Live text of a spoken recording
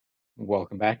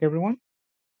Welcome back, everyone.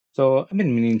 So, I've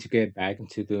been meaning to get back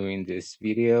into doing these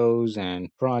videos and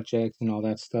projects and all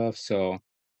that stuff. So,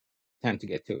 time to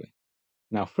get to it.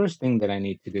 Now, first thing that I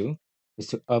need to do is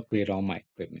to upgrade all my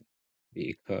equipment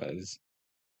because,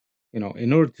 in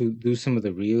order to do some of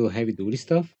the real heavy duty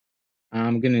stuff,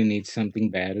 I'm going to need something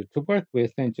better to work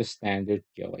with than just standard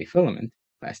PLA filament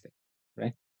plastic,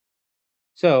 right?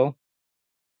 So,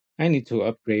 I need to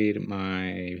upgrade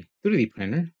my 3D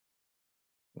printer.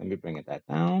 Let me bring that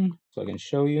down so I can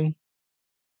show you.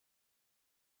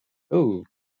 Oh,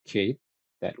 okay,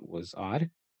 that was odd.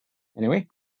 Anyway,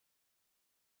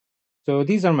 so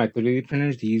these are my 3D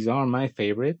printers. These are my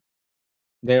favorite.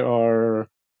 There are,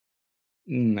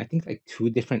 I think, like two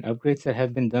different upgrades that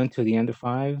have been done to the Ender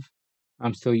 5.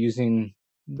 I'm still using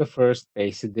the first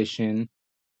base edition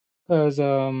because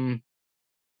there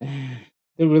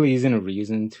really isn't a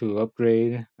reason to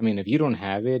upgrade. I mean, if you don't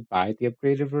have it, buy the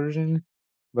upgraded version.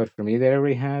 But for me, that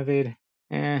already have it,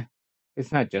 eh,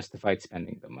 it's not justified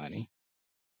spending the money.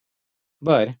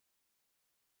 But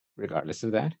regardless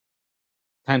of that,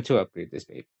 time to upgrade this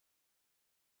baby.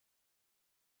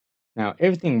 Now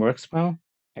everything works well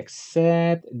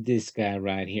except this guy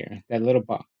right here, that little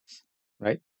box,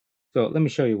 right? So let me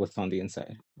show you what's on the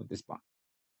inside of this box.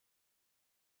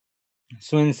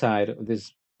 So inside of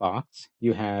this box,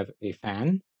 you have a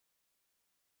fan.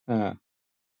 Uh,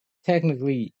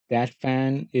 Technically, that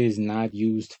fan is not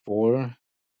used for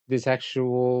this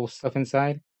actual stuff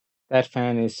inside. That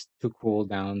fan is to cool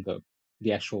down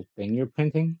the actual thing you're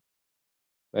printing.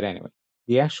 But anyway,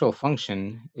 the actual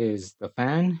function is the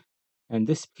fan and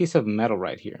this piece of metal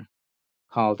right here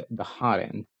called the hot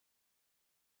end.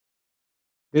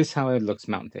 This is how it looks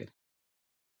mounted.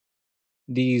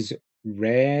 These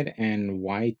red and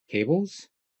white cables,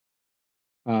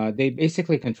 they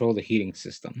basically control the heating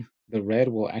system. The red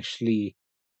will actually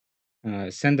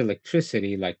send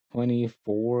electricity like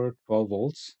 24, 12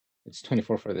 volts. It's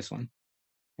 24 for this one.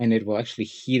 And it will actually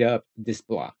heat up this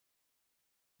block.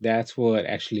 That's what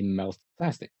actually melts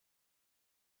plastic.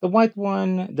 The white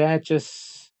one, that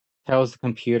just tells the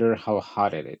computer how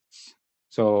hot it is.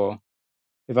 So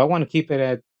if I want to keep it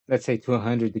at, let's say,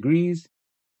 200 degrees,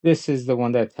 this is the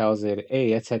one that tells it,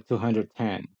 hey, it's at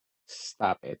 210.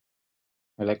 Stop it.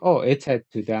 Or like, oh, it's at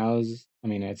 2000. I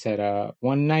mean, it's at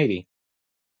 190.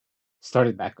 Start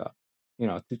it back up.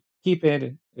 To keep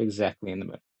it exactly in the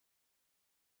middle.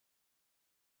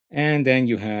 And then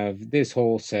you have this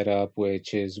whole setup,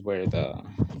 which is where the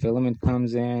filament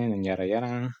comes in and yada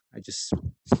yada. I just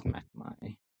smacked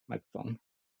my microphone.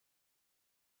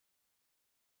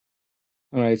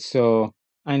 All right, so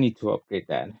I need to upgrade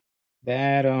that.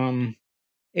 That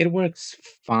it works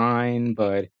fine,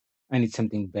 but I need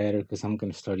something better because I'm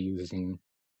gonna start using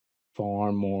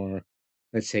far more,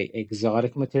 let's say,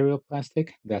 exotic material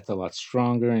plastic that's a lot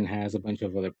stronger and has a bunch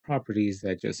of other properties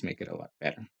that just make it a lot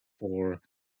better for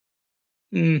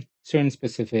certain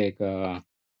specific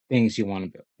things you want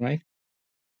to build, right?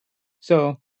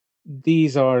 So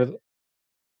these are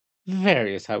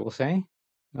various, I will say.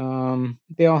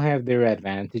 They all have their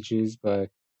advantages, but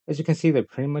as you can see, they're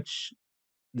pretty much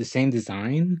the same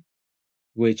design,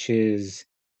 which is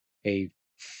a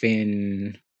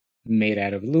fin made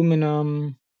out of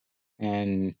aluminum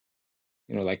and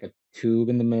like a tube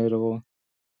in the middle.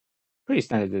 Pretty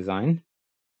standard design.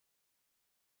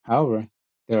 However,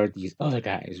 there are these other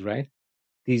guys, right?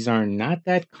 These are not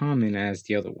that common as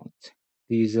the other ones.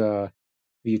 These, if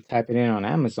you type it in on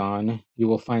Amazon, you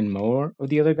will find more of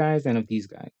the other guys than of these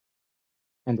guys.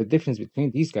 And the difference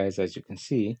between these guys, as you can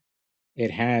see,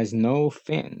 it has no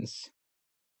fins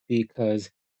because,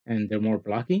 and they're more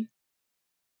blocky,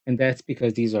 and that's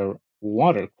because these are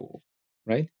water cooled,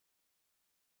 right?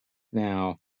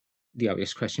 Now, the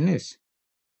obvious question is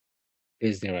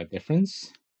there a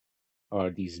difference? Are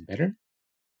these better?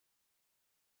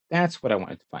 That's what I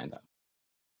wanted to find out.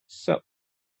 So,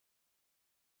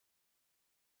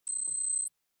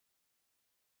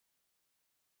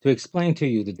 to explain to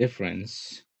you the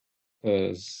difference,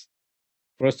 because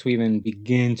for us to even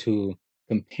begin to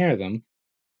compare them,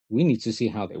 we need to see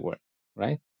how they work,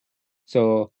 right?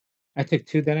 So, I took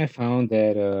two that I found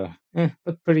that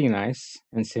look pretty nice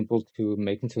and simple to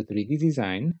make into a 3D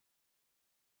design,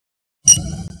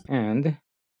 and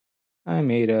I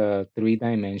made a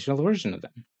three-dimensional version of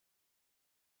them.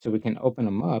 So we can open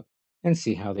them up and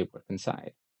see how they work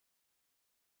inside.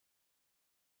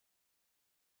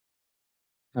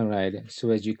 All right, so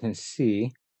as you can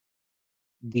see,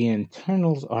 the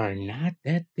internals are not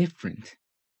that different.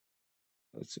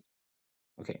 Let's see.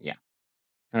 Okay, yeah.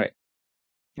 All right.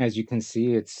 As you can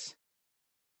see, it's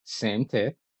same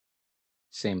tip,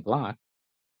 same block,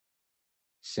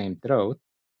 same throat.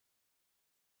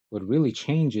 What really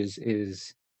changes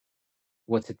is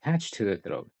what's attached to the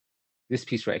throat. This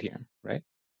piece right here, right?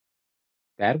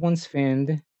 That one's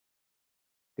finned,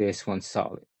 this one's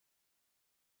solid.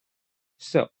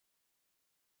 So,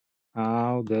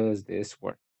 how does this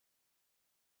work?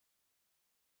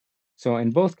 So,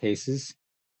 in both cases,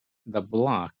 the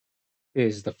block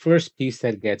is the first piece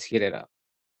that gets heated up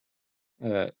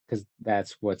because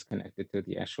that's what's connected to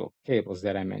the actual cables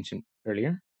that I mentioned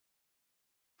earlier.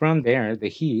 From there, the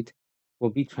heat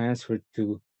will be transferred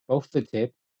to both the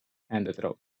tip and the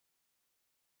throat.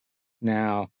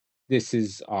 Now, this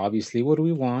is obviously what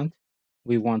we want.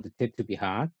 We want the tip to be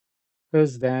hot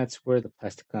because that's where the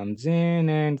plastic comes in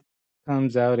and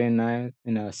comes out in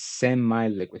a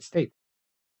semi-liquid state.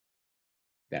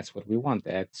 That's what we want.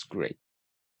 That's great.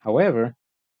 However,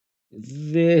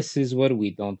 this is what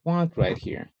we don't want right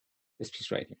here. This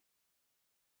piece right here.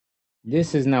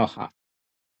 This is now hot.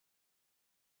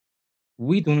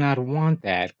 We do not want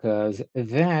that because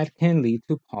that can lead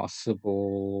to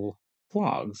possible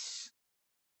clogs.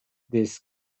 This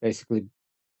basically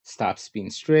stops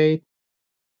being straight,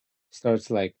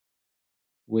 starts like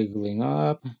wiggling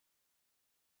up,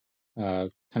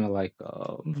 kind of like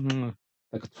a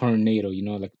tornado,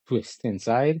 like a twist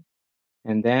inside.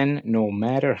 And then no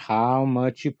matter how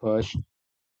much you push,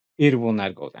 it will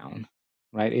not go down,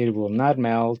 right? It will not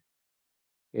melt.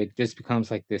 It just becomes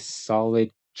like this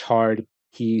solid charred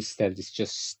piece that is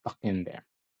just stuck in there.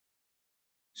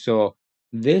 So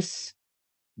this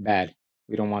bad.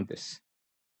 We don't want this.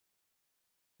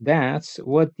 That's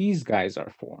what these guys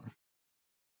are for.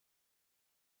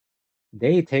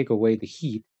 They take away the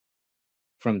heat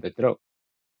from the throat,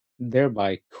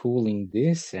 thereby cooling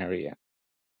this area,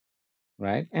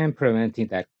 right? And preventing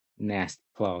that nasty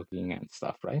clogging and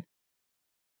stuff, right?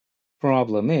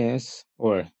 Problem is,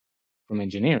 or from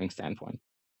engineering standpoint,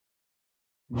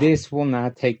 this will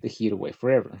not take the heat away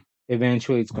forever.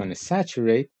 Eventually it's going to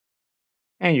saturate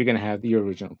and you're going to have the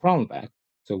original problem back.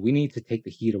 So we need to take the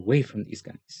heat away from these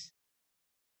guys.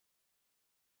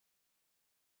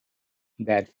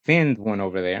 That finned one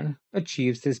over there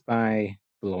achieves this by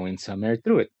blowing some air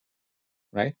through it,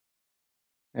 right?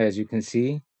 As you can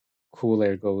see, cool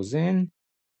air goes in,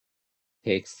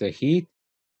 takes the heat,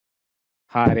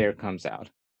 hot air comes out.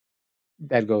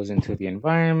 That goes into the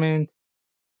environment,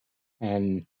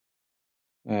 and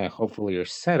hopefully your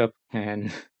setup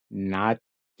can not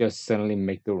just suddenly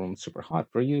make the room super hot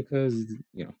for you because,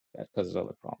 that causes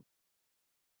other problems.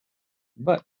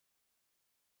 But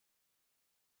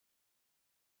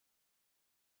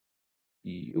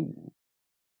you,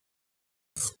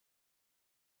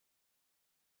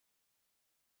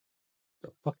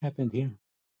 the fuck happened here?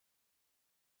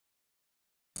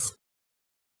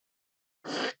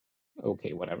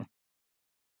 Okay, whatever.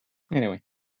 Anyway,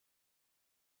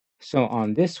 so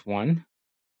on this one,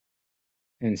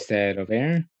 instead of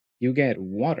air, you get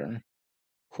water.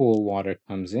 Cool water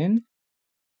comes in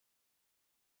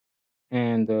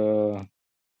and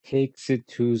takes it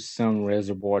to some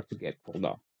reservoir to get cooled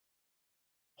off.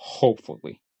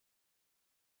 Hopefully.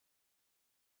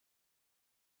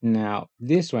 Now,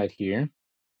 this right here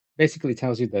basically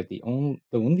tells you that the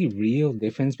only real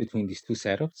difference between these two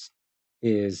setups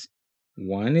is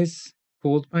one is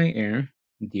cooled by air,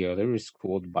 the other is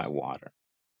cooled by water.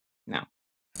 Now,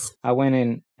 I went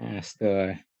and asked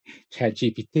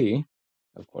ChatGPT,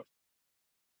 of course,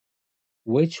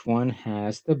 which one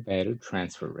has the better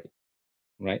transfer rate,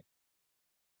 right?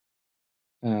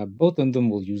 Both of them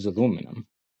will use aluminum.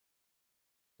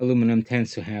 Aluminum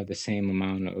tends to have the same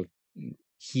amount of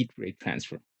heat rate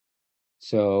transfer.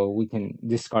 So we can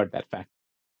discard that fact.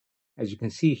 As you can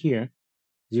see here,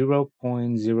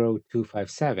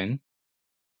 0.0257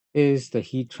 is the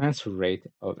heat transfer rate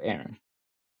of air.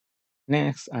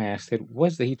 Next, I asked it,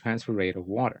 what's the heat transfer rate of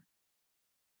water?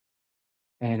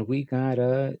 And we got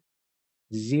a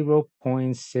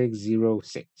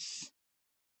 0.606.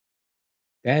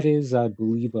 That is, I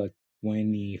believe, a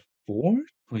 24,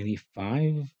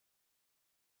 25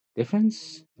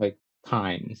 difference, like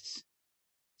times.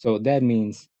 So that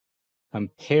means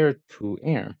compared to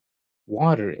air,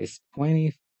 water is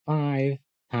 25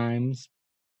 times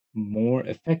more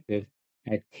effective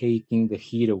at taking the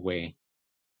heat away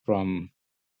from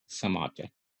some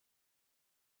object.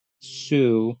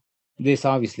 So this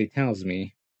obviously tells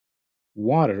me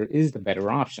water is the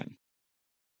better option.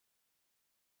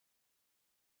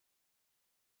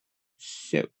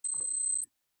 So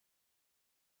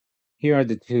here are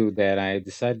the two that I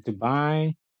decided to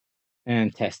buy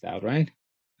and test out, right?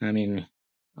 I mean,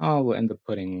 I'll end up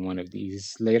putting one of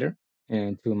these later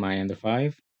into my Ender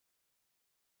 5.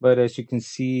 But as you can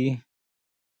see,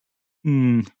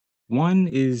 Mm, one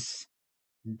is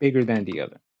bigger than the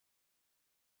other.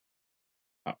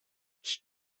 Oh,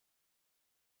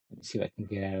 let me see if I can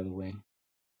get out of the way.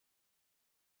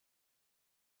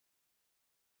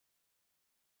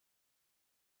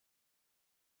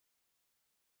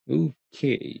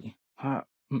 Okay.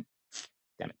 Mm,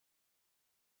 damn it.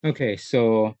 Okay,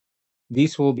 so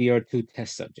these will be our two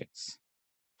test subjects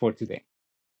for today.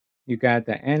 You got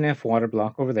the NF water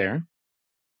block over there.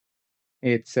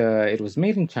 It was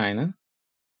made in China,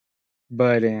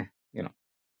 but you know,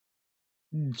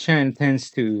 China tends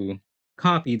to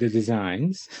copy the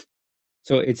designs.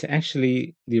 So it's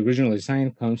actually the original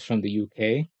design comes from the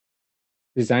UK,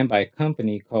 designed by a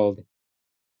company called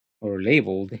or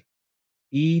labeled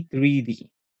E3D,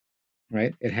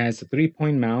 right? It has a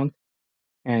 3-point mount,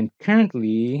 and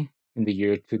currently in the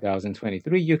year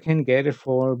 2023, you can get it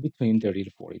for between $30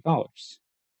 to $40.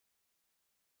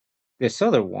 This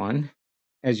other one,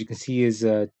 as you can see, is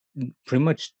pretty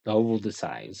much double the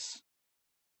size.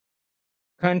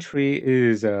 Country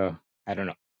is I don't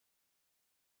know.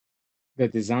 The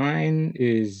design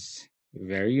is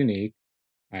very unique.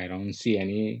 I don't see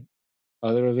any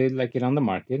other of it like it on the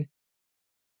market.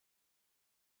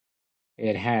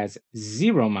 It has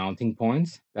zero mounting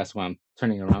points. That's why I'm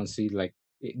turning around. See, like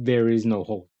there is no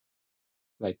hole.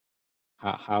 Like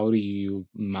how do you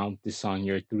mount this on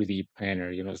your 3D printer?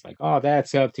 It's like, oh,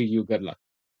 that's up to you. Good luck.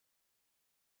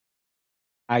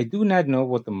 I do not know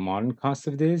what the modern cost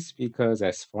of this because,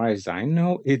 as far as I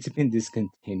know, it's been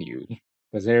discontinued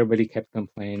because everybody kept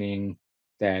complaining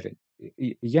that,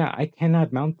 yeah, I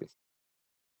cannot mount this.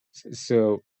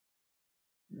 So,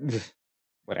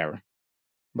 whatever.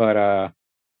 But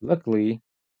luckily,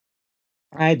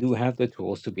 I do have the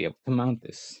tools to be able to mount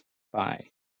this by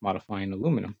modifying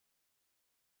aluminum.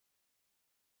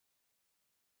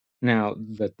 Now,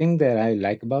 the thing that I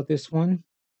like about this one,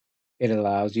 it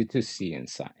allows you to see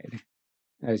inside.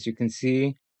 As you can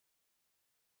see,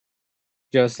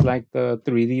 just like the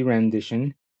 3D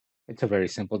rendition, it's a very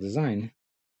simple design.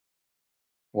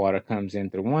 Water comes in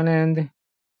through one end.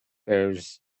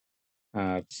 There's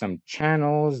some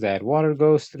channels that water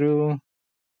goes through,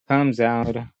 comes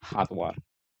out hot water.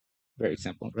 Very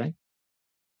simple, right?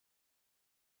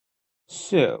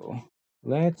 So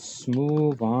let's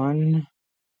move on.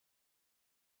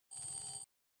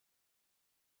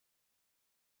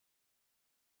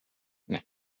 Now,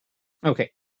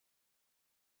 okay.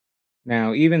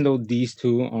 Now, even though these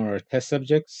two are test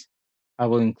subjects, I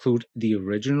will include the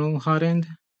original hot end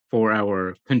for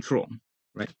our control,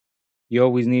 right? You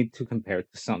always need to compare it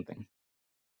to something.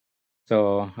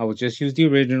 So I will just use the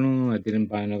original. I didn't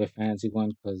buy another fancy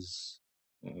one because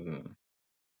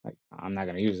I'm not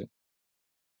going to use it.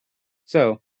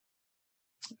 So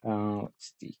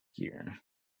let's see here.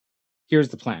 Here's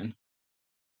the plan.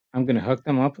 I'm going to hook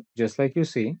them up just like you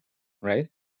see, right?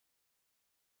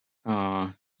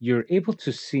 Uh, you're able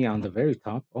to see on the very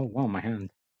top. Oh, wow, my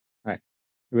hand. All right.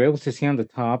 You're able to see on the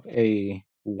top a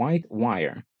white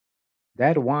wire.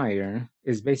 That wire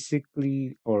is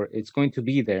basically, or it's going to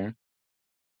be there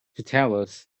to tell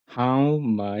us how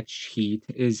much heat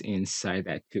is inside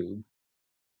that tube,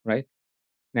 right?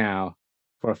 Now,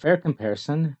 for a fair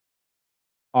comparison,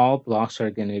 all blocks are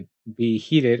going to be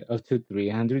heated up to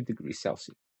 300 degrees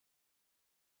Celsius.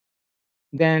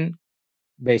 Then,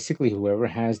 basically, whoever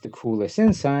has the coolest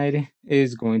inside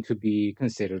is going to be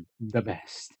considered the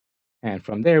best. And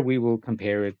from there, we will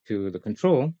compare it to the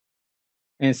control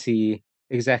and see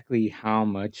exactly how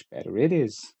much better it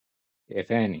is, if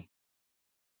any.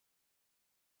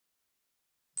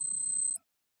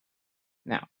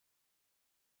 Now,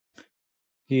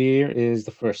 here is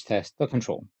the first test, the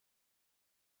control.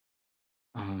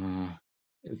 Uh,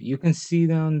 if you can see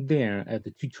down there at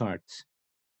the two charts,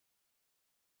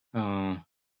 uh,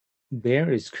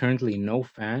 there is currently no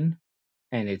fan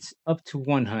and it's up to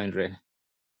 100.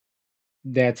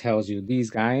 That tells you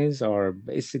these guys are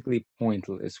basically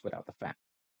pointless without the fan,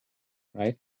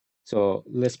 right? So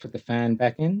let's put the fan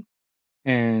back in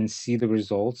and see the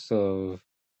results of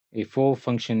a full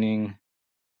functioning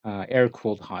air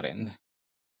cooled hot end.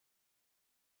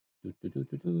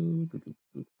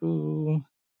 All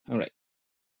right.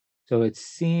 So it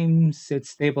seems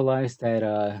it's stabilized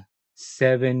at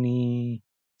 70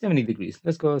 degrees.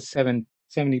 Let's go 70.4,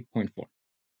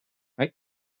 right?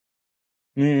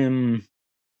 Um,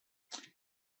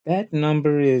 that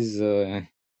number is eh,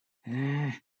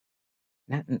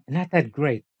 not that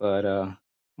great, but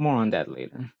more on that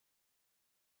later.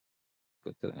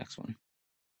 Go to the next one.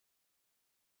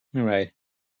 All right.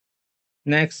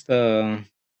 Next, the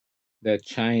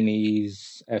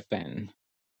Chinese FN,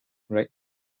 right?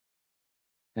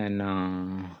 And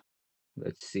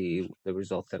Let's see the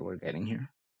results that we're getting here.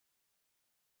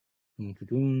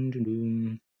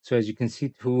 So as you can see,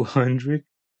 200.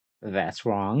 That's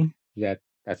wrong.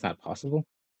 That's not possible.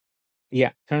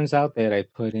 Yeah, turns out that I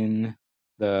put in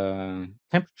the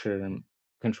temperature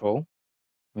control,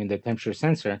 I mean the temperature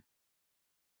sensor,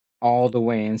 all the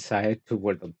way inside to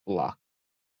where the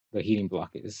heating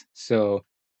block is. So I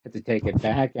had to take it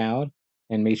back out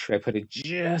and make sure I put it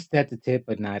just at the tip,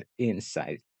 but not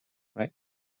inside, right?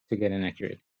 To get an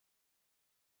accurate.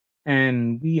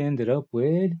 And we ended up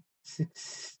with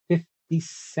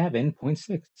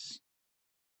 657.6.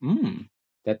 Mm,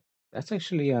 that that's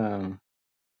actually a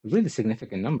really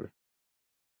significant number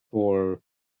for,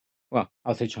 well,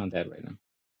 I'll touch on that right now.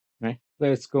 Right?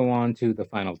 Let's go on to the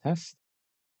final test.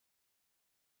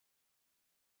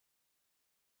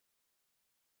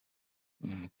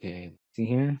 Okay, let's see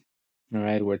here. All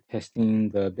right, we're testing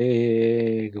the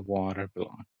big water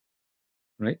block,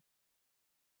 right?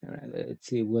 All right, let's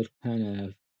see what kind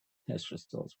of test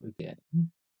results we're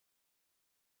getting.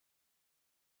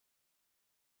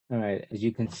 All right, as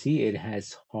you can see, it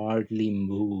has hardly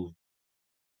moved.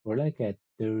 We're like at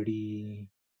 30,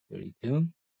 32.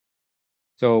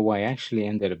 So what I actually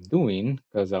ended up doing,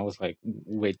 because I was like,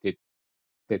 wait, did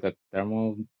the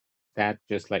thermal that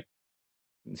just like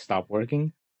stop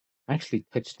working? I actually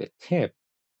touched the tip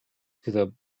to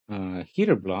the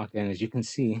heater block, and as you can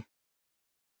see,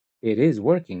 it is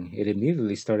working. It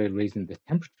immediately started raising the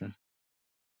temperature.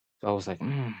 So I was like,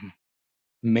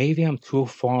 maybe I'm too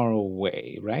far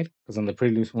away, right? Because on the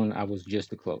previous one, I was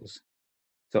just too close.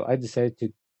 So I decided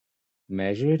to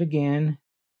measure it again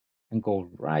and go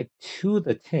right to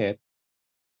the tip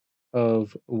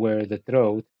of where the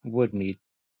throat would meet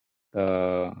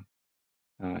the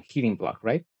heating block,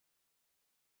 right?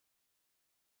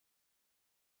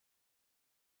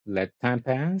 Let time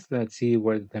pass. Let's see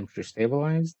where the temperature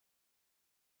stabilized.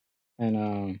 And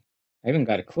I even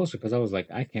got it closer because I was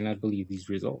like, I cannot believe these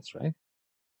results, right?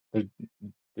 They,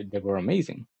 they were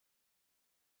amazing.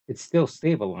 It's still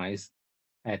stabilized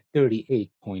at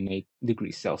 38.8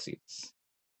 degrees Celsius.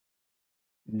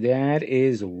 That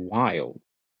is wild,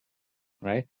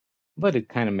 right? But it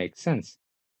kind of makes sense.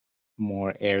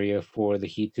 More area for the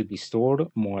heat to be stored,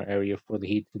 more area for the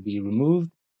heat to be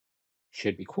removed,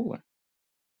 should be cooler.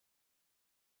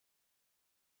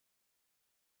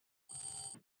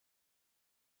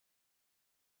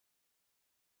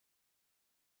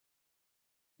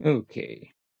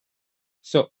 Okay,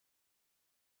 so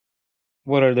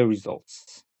what are the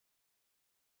results?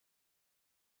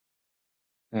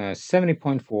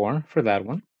 70.4 for that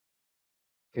one,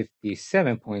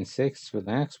 57.6 for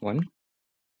the next one.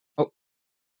 Oh,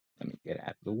 let me get out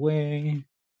of the way.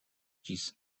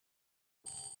 Jeez.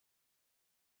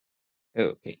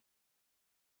 Okay,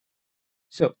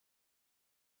 so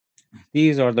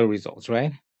these are the results,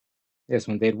 right? This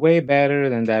one did way better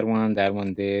than that one. That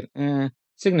one did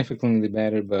significantly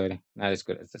better, but not as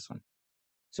good as this one.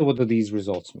 So, what do these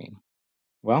results mean?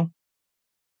 Well,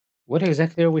 what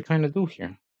exactly are we trying to do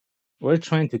here? We're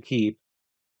trying to keep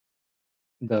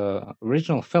the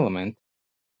original filament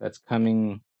that's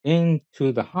coming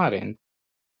into the hot end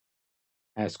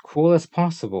as cool as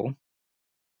possible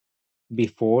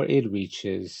before it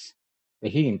reaches the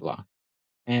heating block.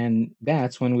 And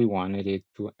that's when we wanted it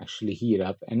to actually heat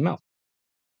up and melt.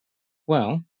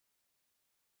 Well,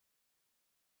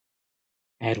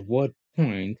 at what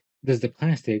point does the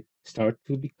plastic start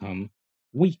to become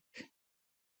weak,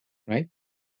 right?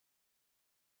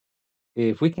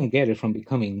 If we can get it from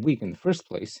becoming weak in the first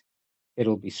place,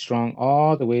 it'll be strong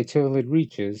all the way till it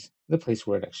reaches the place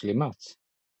where it actually melts.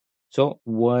 So,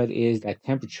 what is that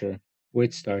temperature where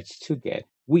it starts to get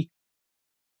weak?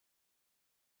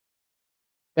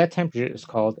 That temperature is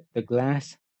called the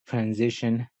glass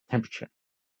transition temperature.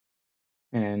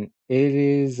 And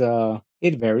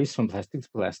it varies from plastic to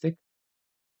plastic,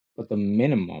 but the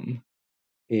minimum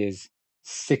is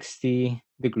 60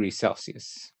 degrees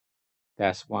Celsius.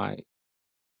 That's why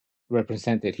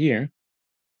represented here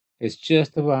is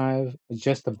just above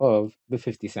the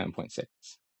 57.6.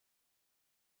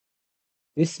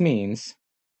 This means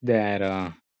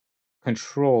that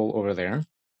control over there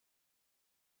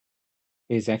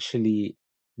is actually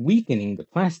weakening the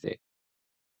plastic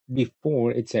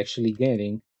before it's actually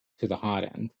getting to the hot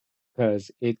end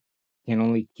because it can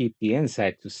only keep the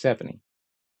inside to 70.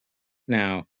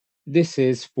 Now, this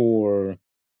is for,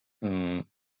 uh,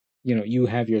 you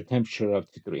have your temperature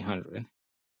up to 300.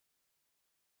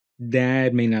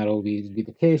 That may not always be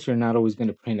the case. You're not always going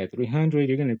to print at 300.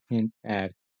 You're going to print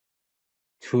at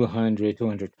 200,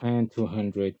 210,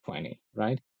 220,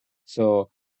 right? So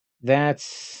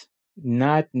that's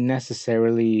not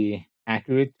necessarily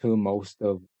accurate to most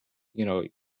of, you know,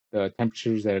 the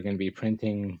temperatures that are going to be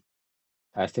printing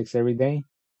plastics every day,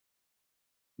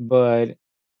 but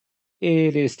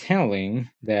it is telling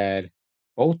that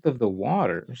both of the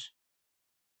waters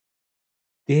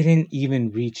didn't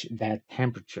even reach that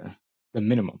temperature, the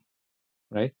minimum,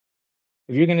 right?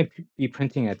 If you're going to be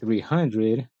printing at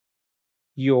 300,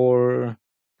 your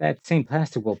that same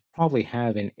plastic will probably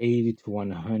have an 80 to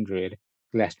 100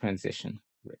 glass transition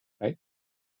rate, right?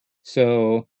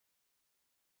 So,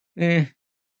 eh,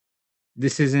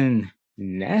 this isn't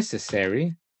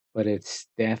necessary, but it's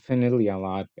definitely a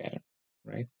lot better,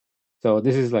 right? So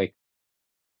this is like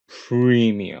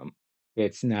premium.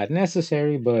 It's not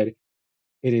necessary, but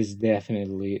it is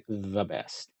definitely the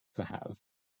best to have.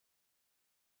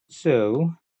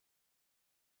 So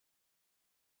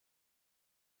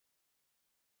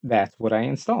that's what I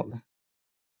installed.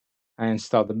 I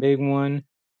installed the big one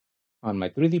on my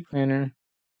 3D printer.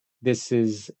 This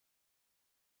is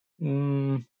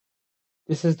mm,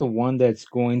 this is the one that's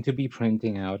going to be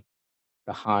printing out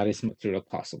the hottest material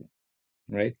possible,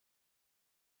 right?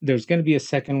 There's going to be a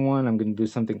second one. I'm going to do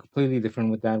something completely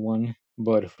different with that one.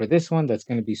 But for this one, that's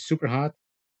going to be super hot.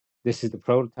 This is the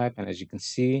prototype. And as you can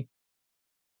see,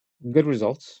 good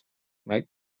results, right?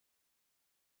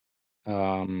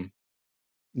 Um,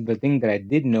 the thing that I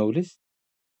did notice,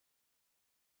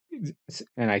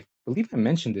 and I believe I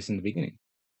mentioned this in the beginning,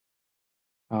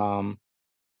 um,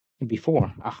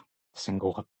 before, doesn't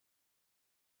go up.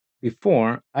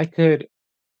 Before, I could,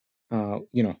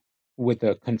 with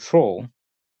the control,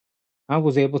 I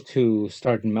was able to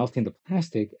start melting the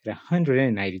plastic at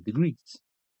 190 degrees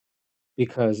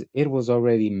because it was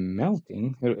already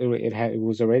melting. It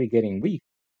was already getting weak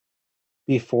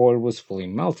before it was fully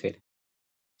melted.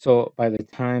 So by the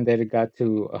time that it got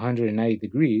to 190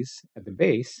 degrees at the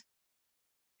base,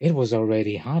 it was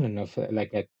already hot enough,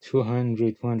 like at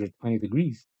 200, 220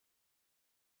 degrees,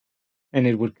 and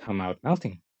it would come out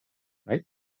melting, right?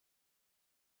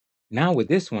 Now with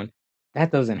this one,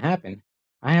 that doesn't happen.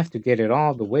 I have to get it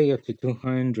all the way up to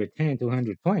 210,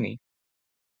 220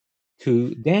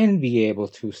 to then be able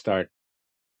to start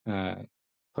uh,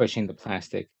 pushing the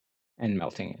plastic and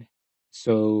melting it.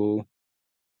 So,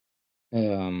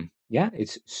 yeah,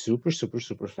 it's super, super,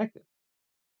 super effective.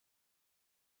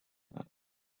 Uh,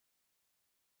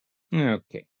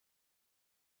 Okay.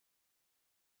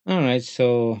 All right.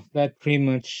 So that pretty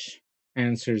much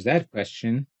answers that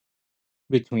question.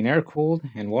 Between air cooled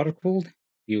and water cooled,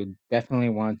 you definitely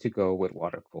want to go with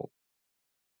water cooled.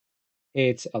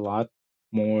 It's a lot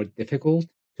more difficult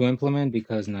to implement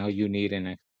because now you need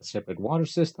a separate water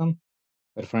system.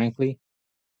 But frankly,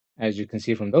 as you can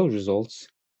see from those results,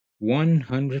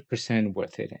 100%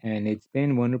 worth it. And it's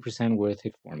been 100% worth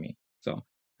it for me. So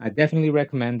I definitely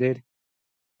recommend it.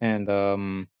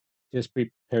 And just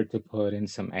prepare to put in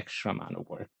some extra amount of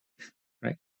work,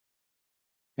 right?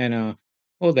 And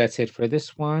well, that's it for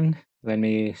this one. Let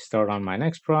me start on my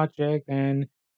next project. And